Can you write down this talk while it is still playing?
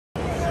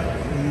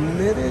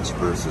Mytych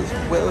versus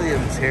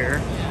Williams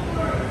here.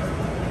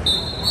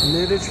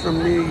 Mytych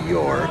from New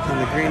York in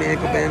the green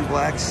ankle band,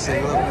 black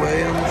singlet.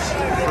 Williams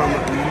from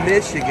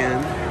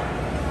Michigan,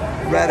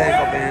 red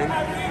ankle band.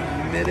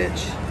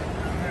 Mytych,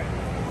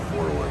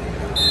 4-1.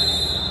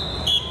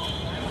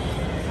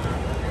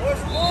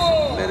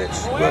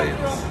 Mytych,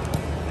 Williams.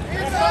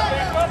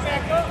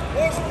 Back up.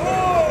 Push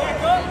forward.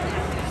 Back up.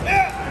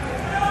 Snap.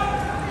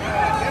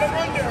 Get him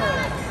under.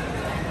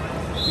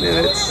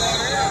 Mytych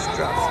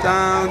drops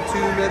down to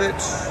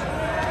Mytych.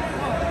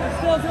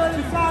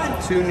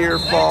 Too near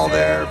fall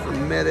there for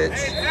Mytych.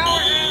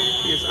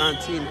 He is on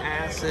Team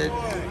Acid,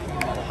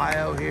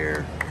 Ohio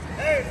here.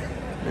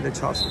 Mytych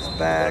hustles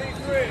back.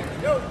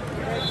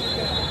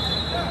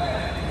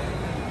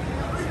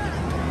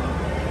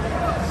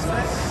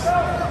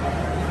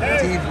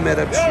 Steve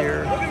Mytych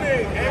here. Look at me.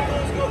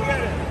 Ankles, go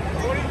get it.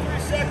 23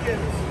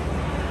 seconds.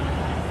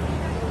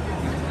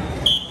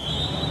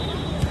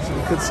 So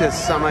we could see a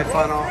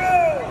semifinal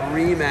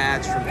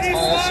rematch from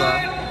Tulsa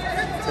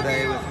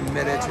today with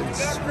Mytych and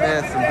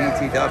Smith from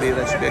BTW.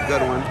 That should be a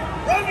good one.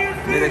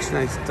 Mytych,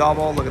 nice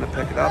double, looking to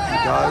pick it up. He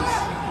does.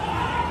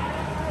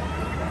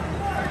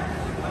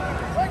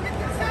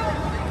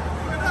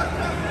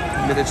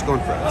 Mytych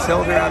going for a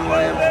tilt here on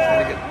Williams. He's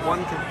going to get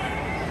one.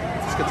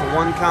 Just gets a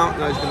 1 count.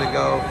 Now he's going to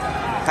go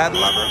head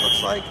lever, it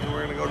looks like, and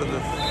we're going to go to the.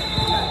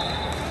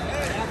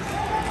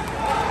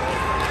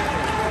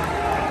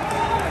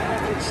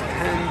 It's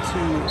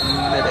 10-to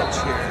Mytych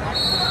here.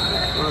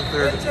 One of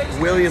their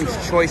Williams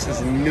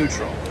choices in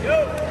neutral.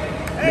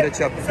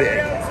 Mytych up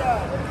big.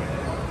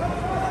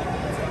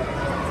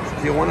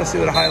 If you want to see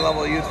what a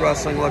high-level youth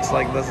wrestling looks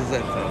like, this is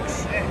it,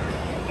 folks.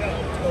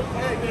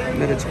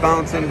 Mytych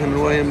bouncing, him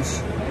and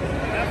Williams.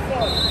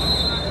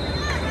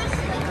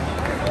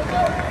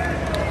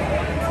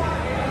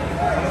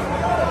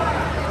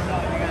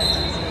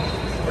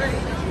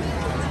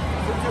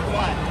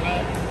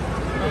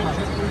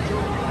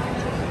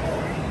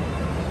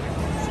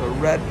 So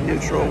red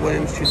neutral,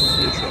 Williams chooses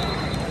neutral.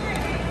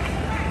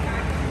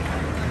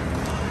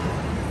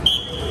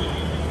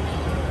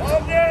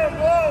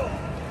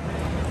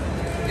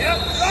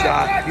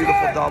 Shot,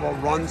 beautiful double,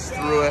 runs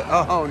through it.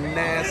 Oh,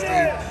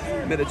 nasty.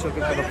 Mytych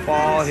looking for the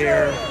fall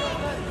here.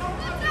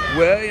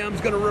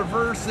 Williams gonna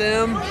reverse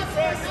him.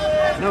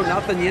 No,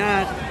 nothing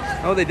yet.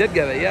 Oh, they did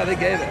give it. Yeah, they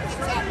gave it.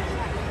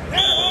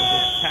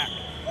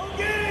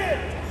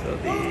 So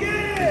the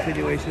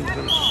continuation is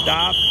gonna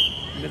stop.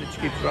 Mytych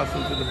keeps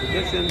wrestling to the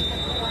position.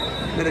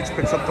 Mytych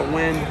picks up the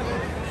win.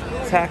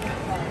 Tech,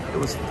 it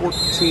was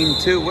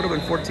 14-2. Would have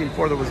been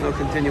 14-4. There was no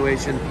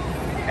continuation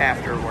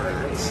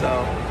afterwards.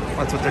 So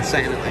that's what they're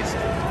saying at least.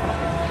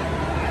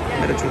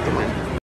 Mytych with the win.